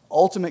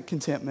 ultimate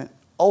contentment,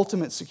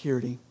 ultimate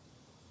security,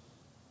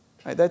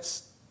 right,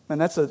 that's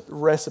a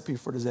recipe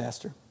for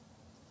disaster.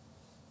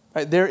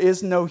 Right, there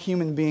is no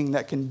human being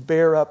that can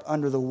bear up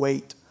under the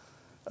weight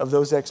of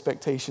those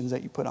expectations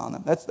that you put on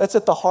them. That's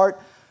at the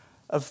heart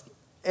of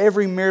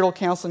every marital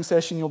counseling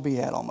session you'll be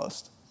at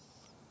almost.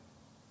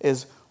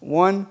 Is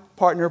one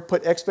partner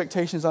put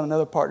expectations on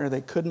another partner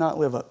they could not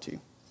live up to.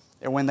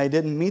 And when they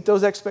didn't meet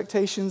those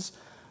expectations,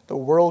 the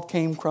world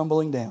came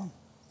crumbling down.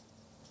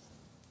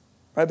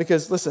 Right?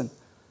 Because, listen,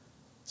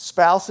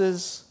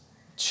 spouses,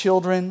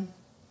 children,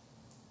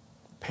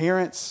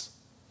 parents,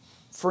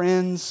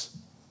 friends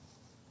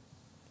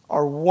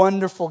are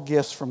wonderful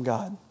gifts from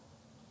God.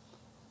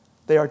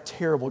 They are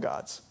terrible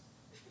gods.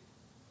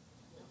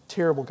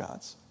 Terrible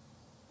gods.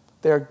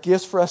 They are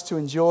gifts for us to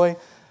enjoy.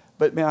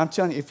 But man, I'm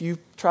telling you, if you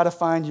try to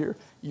find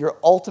your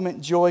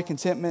ultimate joy,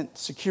 contentment,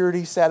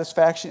 security,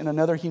 satisfaction in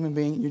another human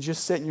being, you're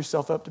just setting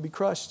yourself up to be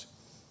crushed.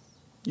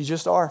 You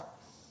just are.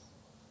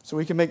 So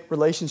we can make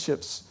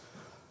relationships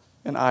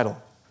an idol.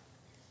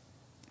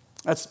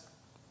 That's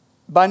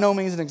by no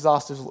means an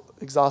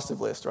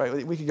exhaustive list,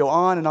 right? We could go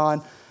on and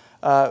on,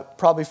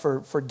 probably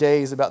for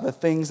days, about the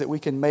things that we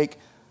can make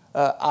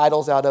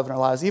idols out of in our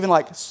lives. Even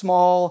like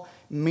small,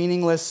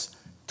 meaningless,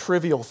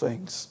 trivial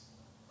things.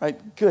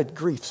 Right? Good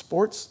grief.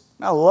 Sports.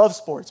 I love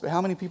sports, but how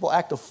many people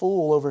act a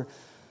fool over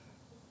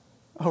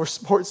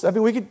sports? I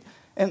mean, we could,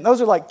 and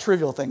those are like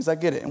trivial things. I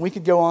get it. And we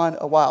could go on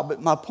a while.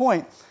 But my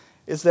point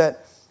is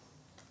that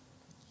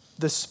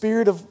the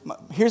spirit of,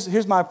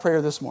 here's my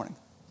prayer this morning.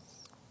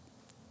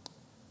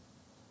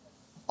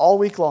 All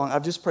week long,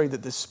 I've just prayed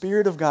that the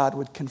Spirit of God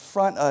would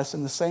confront us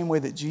in the same way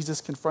that Jesus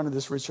confronted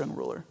this rich young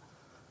ruler.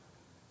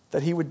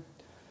 That He would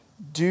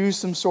do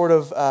some sort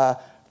of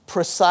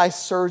precise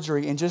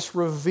surgery and just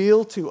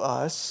reveal to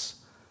us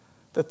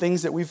the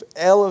things that we've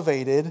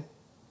elevated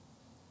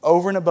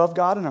over and above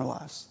God in our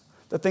lives.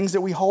 The things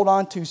that we hold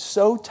on to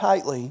so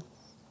tightly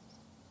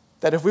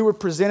that if we were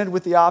presented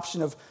with the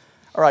option of,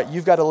 all right,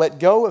 you've got to let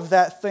go of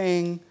that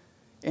thing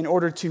in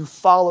order to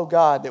follow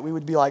God, that we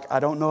would be like, I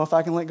don't know if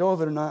I can let go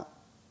of it or not.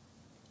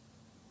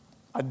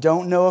 I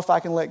don't know if I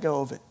can let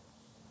go of it.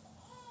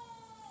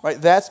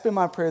 Right? That's been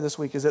my prayer this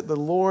week, is that the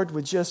Lord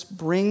would just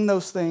bring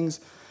those things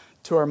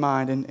to our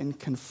mind and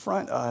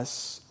confront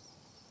us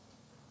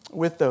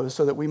with those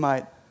so that we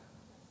might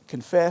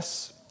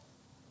confess,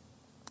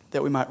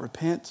 that we might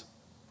repent,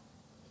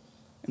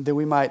 and that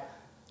we might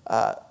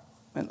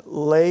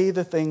lay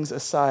the things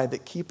aside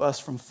that keep us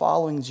from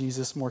following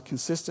Jesus more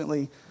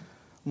consistently,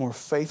 more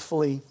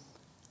faithfully,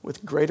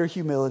 with greater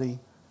humility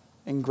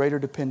and greater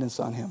dependence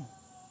on Him.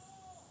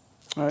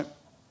 All right?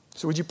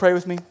 So would you pray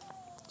with me?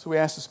 So we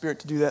ask the Spirit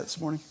to do that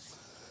this morning.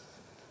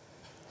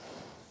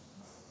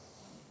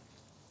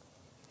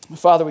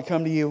 Father, we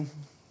come to you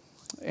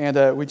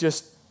and we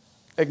just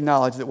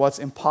acknowledge that what's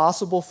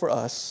impossible for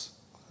us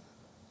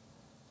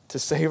to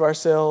save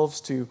ourselves,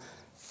 to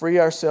free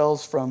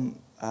ourselves from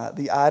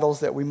the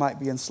idols that we might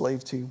be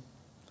enslaved to,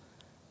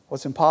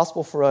 what's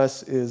impossible for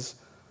us is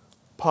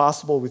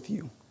possible with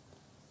you.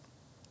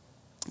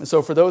 And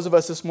so for those of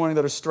us this morning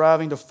that are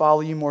striving to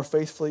follow you more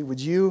faithfully, would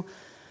you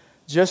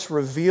just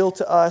reveal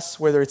to us,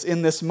 whether it's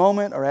in this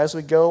moment or as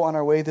we go on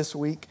our way this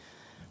week,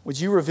 would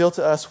you reveal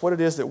to us what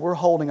it is that we're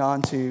holding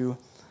on to,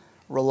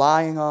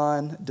 relying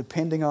on,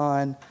 depending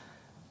on,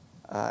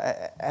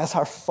 as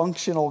our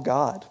functional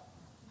God?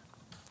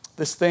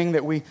 This thing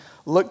that we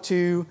look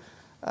to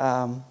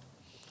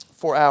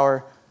for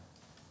our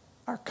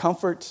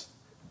comfort,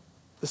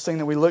 this thing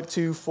that we look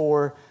to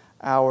for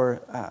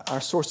our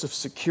source of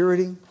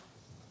security,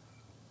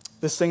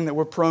 this thing that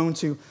we're prone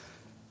to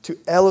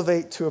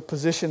elevate to a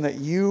position that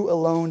you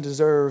alone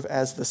deserve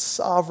as the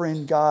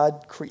sovereign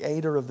God,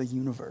 creator of the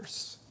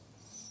universe.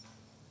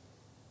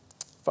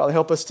 Father,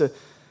 help us to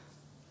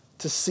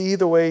see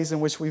the ways in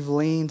which we've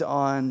leaned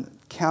on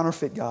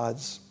counterfeit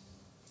gods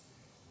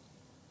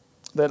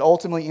that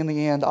ultimately, in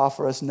the end,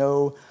 offer us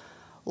no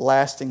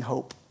lasting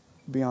hope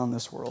beyond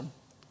this world.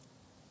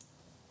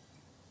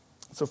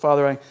 So,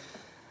 Father,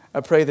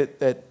 I pray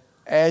that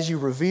as you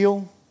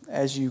reveal,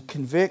 as you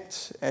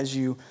convict, as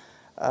you,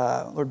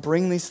 Lord,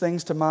 bring these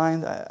things to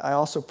mind, I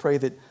also pray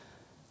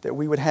that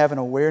we would have an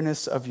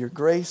awareness of your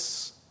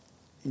grace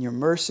and your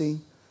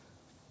mercy,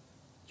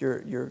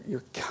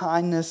 your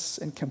kindness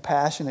and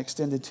compassion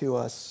extended to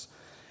us,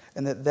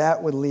 and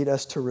that would lead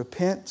us to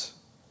repent,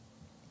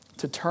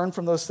 to turn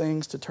from those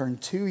things, to turn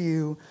to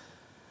you,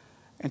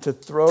 and to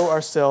throw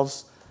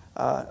ourselves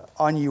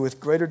on you with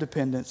greater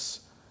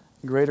dependence,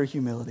 greater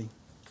humility.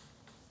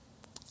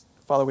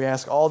 Father, we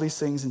ask all these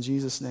things in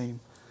Jesus' name.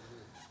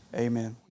 Amen.